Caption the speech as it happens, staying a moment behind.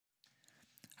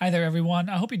Hi there everyone,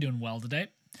 I hope you're doing well today.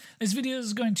 This video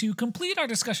is going to complete our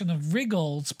discussion of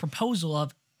Riggle's proposal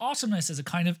of awesomeness as a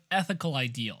kind of ethical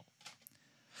ideal.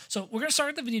 So we're going to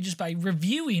start the video just by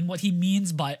reviewing what he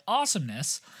means by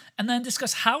awesomeness, and then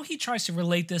discuss how he tries to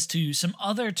relate this to some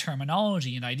other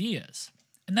terminology and ideas.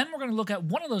 And then we're going to look at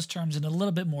one of those terms in a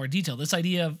little bit more detail, this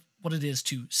idea of what it is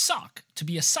to suck, to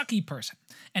be a sucky person,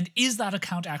 and is that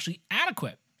account actually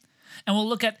adequate? And we'll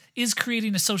look at, is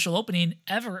creating a social opening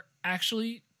ever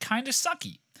actually kind of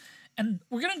sucky? And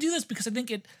we're going to do this because I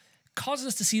think it causes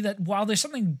us to see that while there's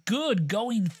something good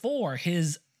going for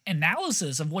his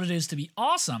analysis of what it is to be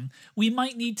awesome, we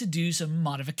might need to do some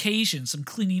modifications, some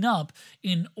cleaning up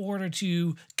in order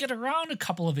to get around a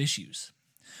couple of issues.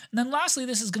 And then lastly,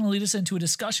 this is going to lead us into a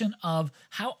discussion of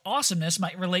how awesomeness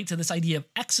might relate to this idea of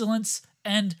excellence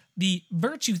and the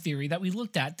virtue theory that we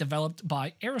looked at developed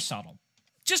by Aristotle.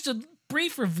 Just a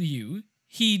brief review,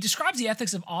 he describes the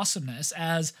ethics of awesomeness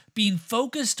as being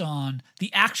focused on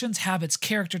the actions, habits,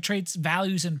 character traits,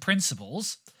 values, and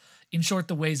principles, in short,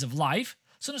 the ways of life.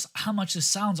 So notice how much this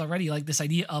sounds already like this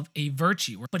idea of a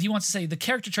virtue. But he wants to say the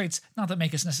character traits, not that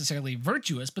make us necessarily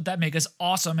virtuous, but that make us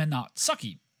awesome and not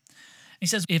sucky. He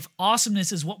says if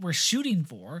awesomeness is what we're shooting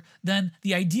for, then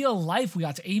the ideal life we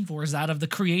ought to aim for is that of the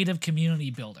creative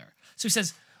community builder. So he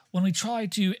says when we try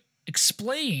to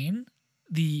explain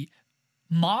the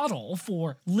model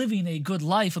for living a good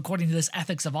life according to this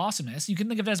ethics of awesomeness, you can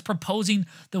think of it as proposing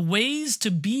the ways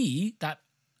to be that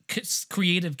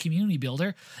creative community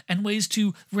builder and ways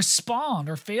to respond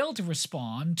or fail to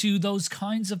respond to those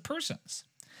kinds of persons.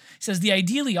 He says the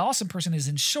ideally awesome person is,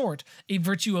 in short, a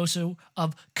virtuoso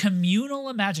of communal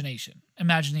imagination,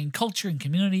 imagining culture and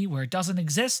community where it doesn't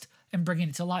exist and bringing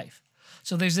it to life.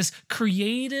 So there's this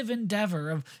creative endeavor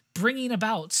of bringing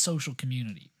about social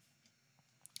community.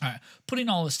 All right, putting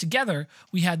all this together,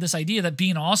 we had this idea that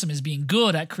being awesome is being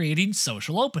good at creating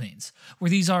social openings, where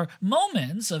these are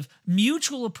moments of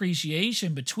mutual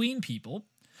appreciation between people.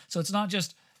 So it's not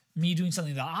just me doing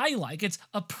something that I like, it's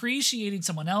appreciating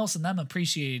someone else and them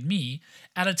appreciating me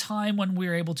at a time when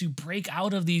we're able to break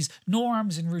out of these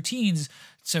norms and routines.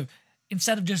 So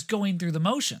instead of just going through the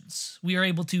motions, we are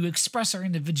able to express our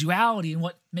individuality and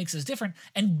what makes us different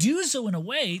and do so in a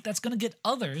way that's going to get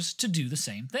others to do the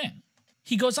same thing.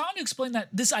 He goes on to explain that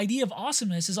this idea of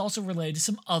awesomeness is also related to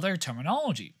some other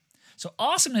terminology. So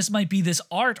awesomeness might be this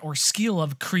art or skill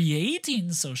of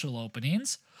creating social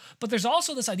openings, but there's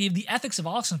also this idea of the ethics of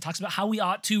awesomeness talks about how we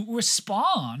ought to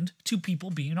respond to people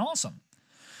being awesome.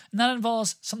 And that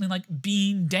involves something like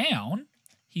being down,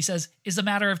 he says, is a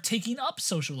matter of taking up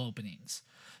social openings.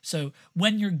 So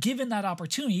when you're given that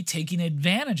opportunity, taking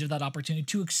advantage of that opportunity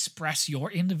to express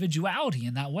your individuality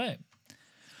in that way.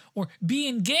 Or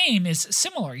being game is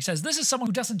similar. He says this is someone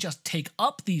who doesn't just take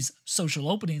up these social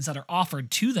openings that are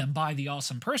offered to them by the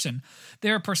awesome person.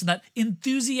 They're a person that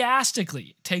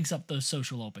enthusiastically takes up those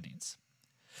social openings.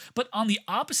 But on the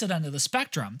opposite end of the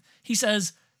spectrum, he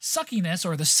says suckiness,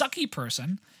 or the sucky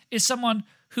person, is someone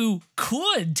who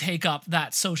could take up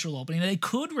that social opening. They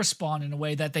could respond in a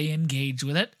way that they engage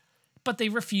with it, but they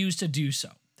refuse to do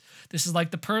so. This is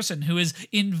like the person who is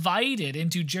invited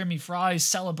into Jeremy Fry's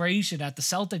celebration at the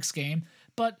Celtics game,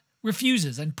 but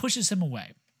refuses and pushes him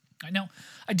away. Now,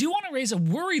 I do want to raise a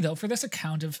worry, though, for this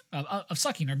account of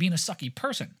sucking or being a sucky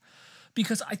person,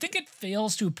 because I think it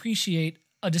fails to appreciate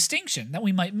a distinction that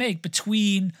we might make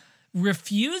between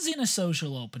refusing a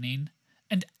social opening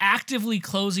and actively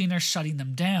closing or shutting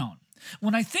them down.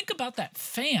 When I think about that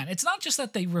fan, it's not just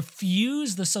that they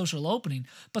refuse the social opening,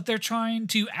 but they're trying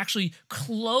to actually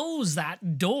close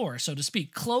that door, so to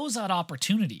speak, close that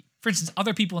opportunity. For instance,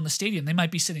 other people in the stadium, they might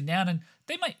be sitting down and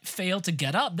they might fail to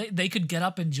get up. They could get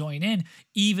up and join in,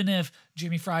 even if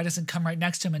Jimmy Fry doesn't come right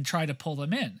next to him and try to pull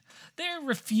them in. They're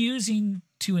refusing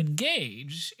to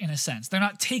engage, in a sense. They're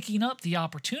not taking up the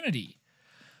opportunity.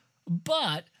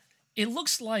 But it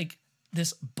looks like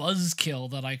this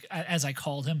buzzkill that as I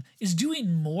called him, is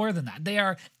doing more than that. They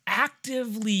are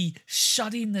actively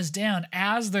shutting this down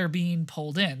as they're being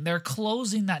pulled in. They're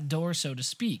closing that door, so to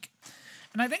speak.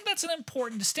 And I think that's an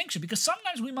important distinction, because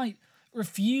sometimes we might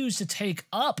refuse to take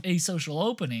up a social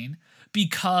opening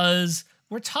because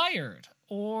we're tired,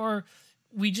 or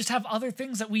we just have other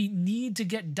things that we need to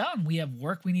get done. We have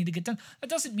work we need to get done. That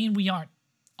doesn't mean we aren't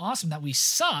awesome, that we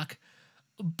suck,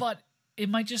 but it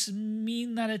might just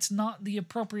mean that it's not the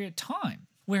appropriate time.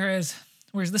 Whereas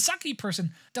the sucky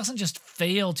person doesn't just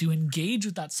fail to engage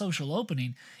with that social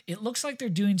opening, it looks like they're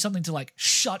doing something to like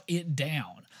shut it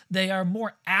down. They are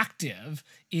more active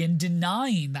in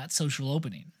denying that social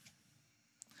opening.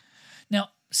 Now,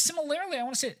 similarly, I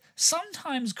want to say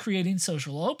sometimes creating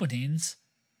social openings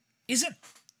isn't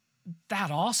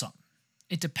that awesome.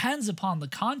 It depends upon the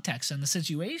context and the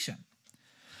situation.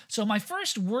 So my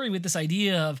first worry with this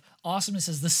idea of awesomeness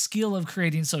as the skill of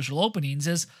creating social openings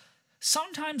is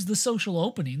sometimes the social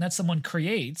opening that someone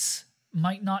creates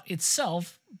might not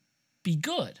itself be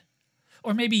good.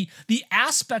 Or maybe the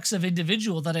aspects of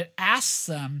individual that it asks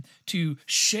them to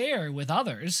share with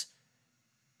others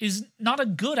is not a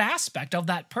good aspect of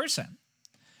that person.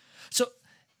 So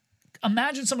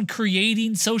imagine someone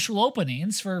creating social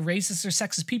openings for racist or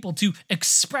sexist people to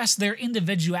express their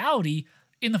individuality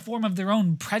in the form of their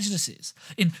own prejudices,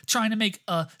 in trying to make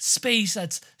a space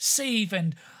that's safe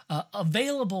and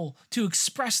available to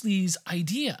express these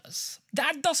ideas.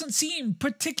 That doesn't seem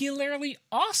particularly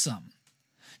awesome.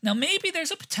 Now, maybe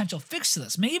there's a potential fix to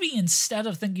this. Maybe instead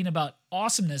of thinking about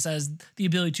awesomeness as the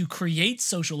ability to create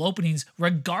social openings,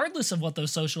 regardless of what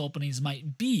those social openings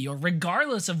might be, or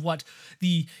regardless of what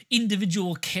the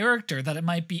individual character that it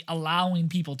might be allowing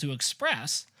people to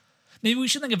express, maybe we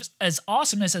should think of as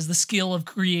awesomeness as the skill of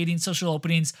creating social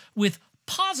openings with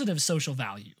positive social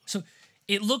value. So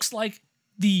it looks like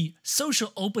the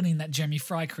social opening that Jeremy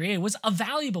Fry created was a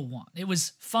valuable one. It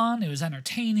was fun, it was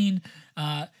entertaining,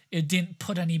 it didn't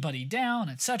put anybody down,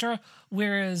 etc.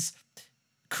 Whereas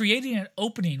creating an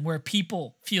opening where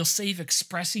people feel safe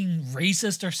expressing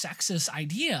racist or sexist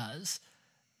ideas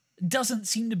doesn't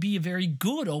seem to be a very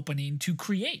good opening to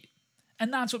create.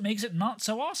 And that's what makes it not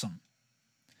so awesome.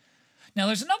 Now,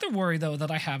 there's another worry, though,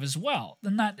 that I have as well,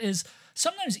 and that is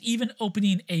sometimes even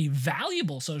opening a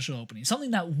valuable social opening,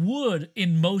 something that would,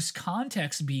 in most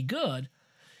contexts, be good,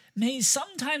 may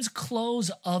sometimes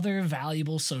close other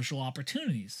valuable social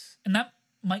opportunities, and that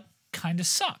might kind of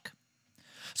suck.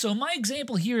 So my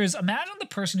example here is imagine the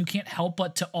person who can't help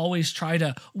but to always try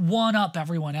to one-up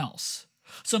everyone else.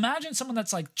 So imagine someone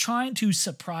that's like trying to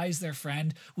surprise their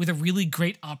friend with a really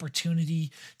great opportunity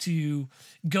to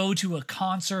go to a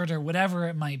concert or whatever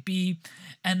it might be,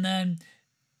 and then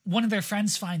one of their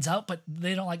friends finds out, but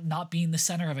they don't like not being the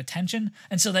center of attention,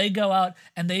 and so they go out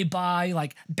and they buy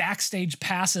like backstage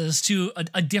passes to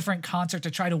a different concert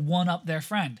to try to one-up their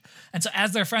friend. And so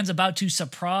as their friend's about to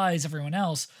surprise everyone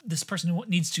else, this person who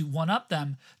needs to one-up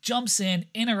them jumps in,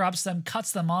 interrupts them,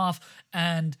 cuts them off,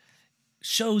 and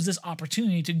shows this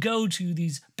opportunity to go to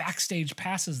these backstage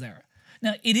passes there.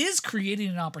 Now, it is creating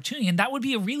an opportunity, and that would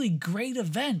be a really great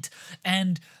event,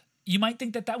 and you might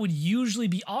think that that would usually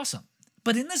be awesome.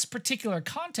 But in this particular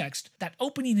context, that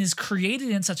opening is created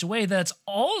in such a way that it's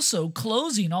also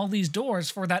closing all these doors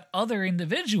for that other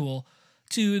individual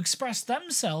to express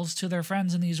themselves to their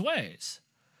friends in these ways.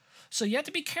 So you have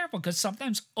to be careful, because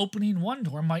sometimes opening one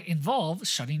door might involve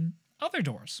shutting other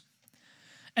doors.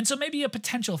 And so maybe a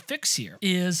potential fix here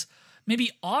is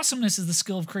maybe awesomeness is the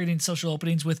skill of creating social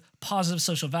openings with positive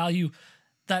social value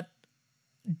that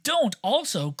don't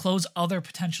also close other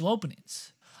potential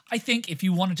openings. I think if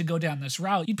you wanted to go down this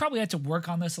route, you'd probably have to work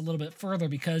on this a little bit further,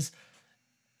 because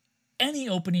any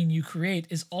opening you create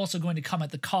is also going to come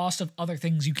at the cost of other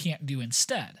things you can't do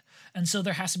instead. And so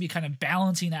there has to be kind of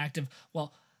balancing act of,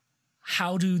 well,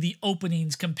 how do the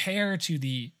openings compare to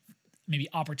the maybe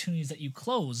opportunities that you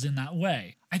close in that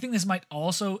way? I think this might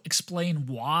also explain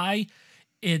why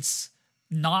it's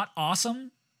not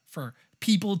awesome for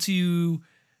people to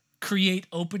create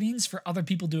openings for other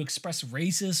people to express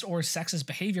racist or sexist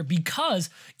behavior, because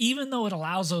even though it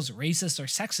allows those racist or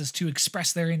sexist to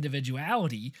express their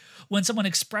individuality, when someone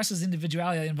expresses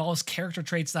individuality that involves character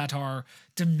traits that are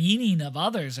demeaning of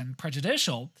others and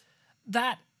prejudicial,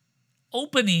 that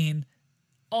opening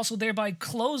also thereby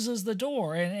closes the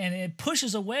door and it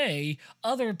pushes away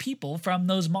other people from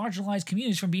those marginalized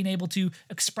communities from being able to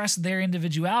express their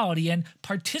individuality and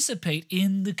participate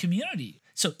in the community.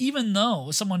 So even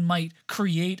though someone might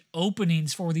create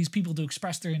openings for these people to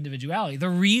express their individuality, the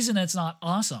reason it's not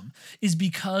awesome is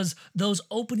because those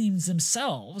openings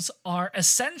themselves are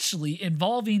essentially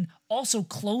involving also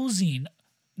closing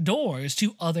doors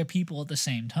to other people at the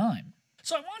same time.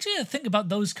 So I want you to think about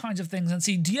those kinds of things and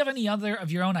see, do you have any other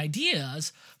of your own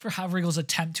ideas for how Riggle's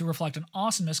attempt to reflect on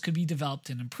awesomeness could be developed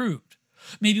and improved?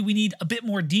 Maybe we need a bit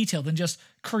more detail than just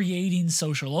creating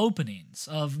social openings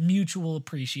of mutual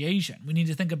appreciation. We need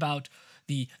to think about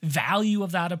the value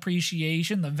of that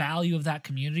appreciation, the value of that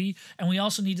community, and we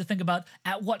also need to think about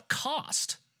at what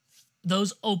cost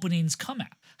those openings come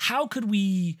at. How could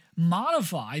we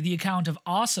modify the account of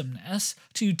awesomeness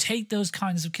to take those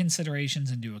kinds of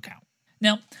considerations into account?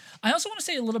 Now, I also want to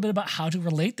say a little bit about how to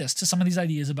relate this to some of these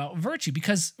ideas about virtue,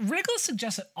 because Riggle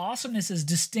suggests that awesomeness is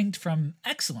distinct from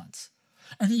excellence.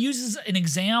 And he uses an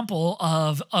example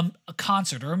of a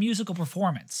concert or a musical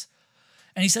performance.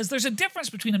 And he says there's a difference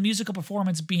between a musical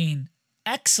performance being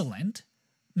excellent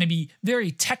maybe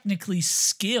very technically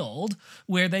skilled,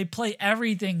 where they play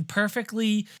everything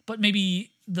perfectly, but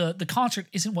maybe the concert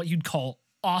isn't what you'd call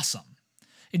awesome.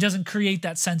 It doesn't create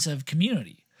that sense of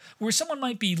community. Where someone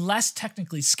might be less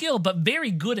technically skilled, but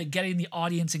very good at getting the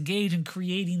audience engaged and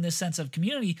creating this sense of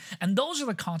community, and those are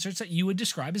the concerts that you would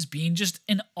describe as being just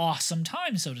an awesome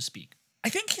time, so to speak. I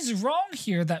think he's wrong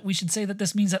here that we should say that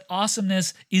this means that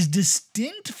awesomeness is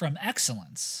distinct from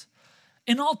excellence.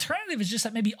 An alternative is just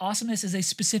that maybe awesomeness is a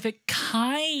specific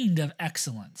kind of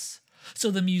excellence.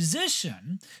 So the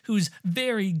musician who's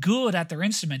very good at their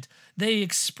instrument, they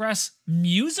express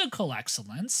musical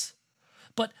excellence,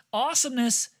 but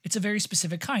awesomeness, it's a very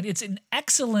specific kind. It's an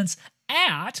excellence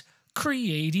at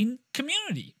creating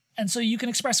community. And so you can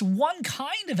express one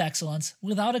kind of excellence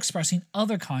without expressing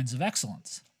other kinds of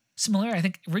excellence. Similarly, I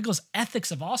think Riggle's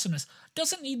ethics of awesomeness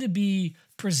doesn't need to be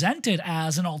presented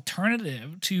as an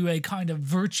alternative to a kind of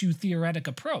virtue theoretic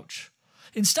approach.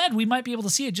 Instead, we might be able to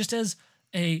see it just as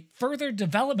a further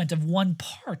development of one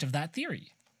part of that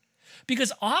theory.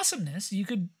 Because awesomeness you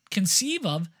could conceive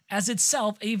of as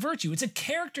itself a virtue. It's a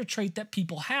character trait that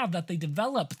people have that they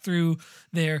develop through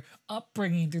their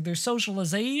upbringing, through their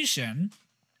socialization,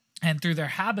 and through their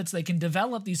habits. They can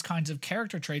develop these kinds of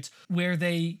character traits where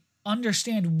they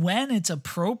understand when it's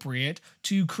appropriate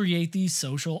to create these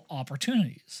social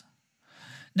opportunities.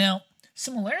 Now,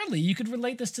 similarly, you could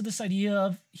relate this to this idea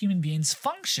of human beings'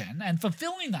 function and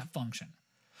fulfilling that function.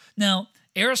 Now,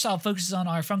 Aristotle focuses on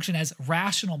our function as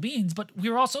rational beings, but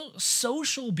we're also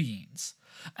social beings.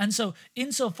 And so,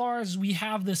 insofar as we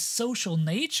have this social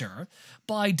nature,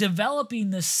 by developing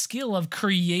this skill of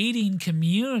creating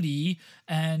community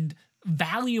and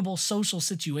valuable social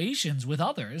situations with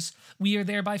others, we are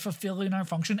thereby fulfilling our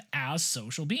function as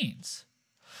social beings.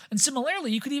 And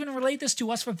similarly, you could even relate this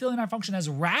to us fulfilling our function as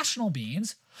rational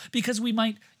beings, because we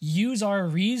might use our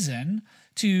reason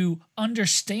to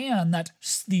understand that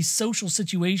these social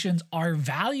situations are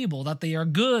valuable, that they are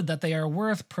good, that they are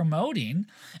worth promoting,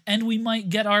 and we might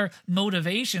get our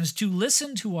motivations to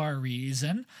listen to our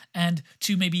reason and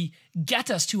to maybe get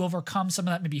us to overcome some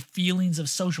of that maybe feelings of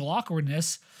social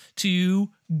awkwardness to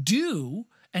do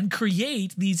and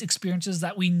create these experiences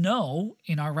that we know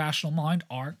in our rational mind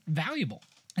are valuable.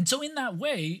 And so in that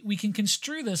way, we can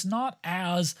construe this not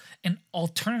as an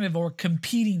alternative or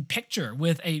competing picture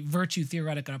with a virtue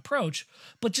theoretic approach,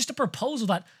 but just a proposal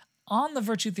that on the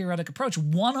virtue theoretic approach,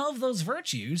 one of those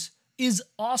virtues is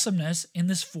awesomeness in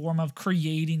this form of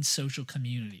creating social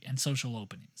community and social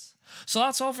openings. So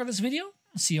that's all for this video.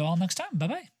 See you all next time.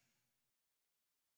 Bye-bye.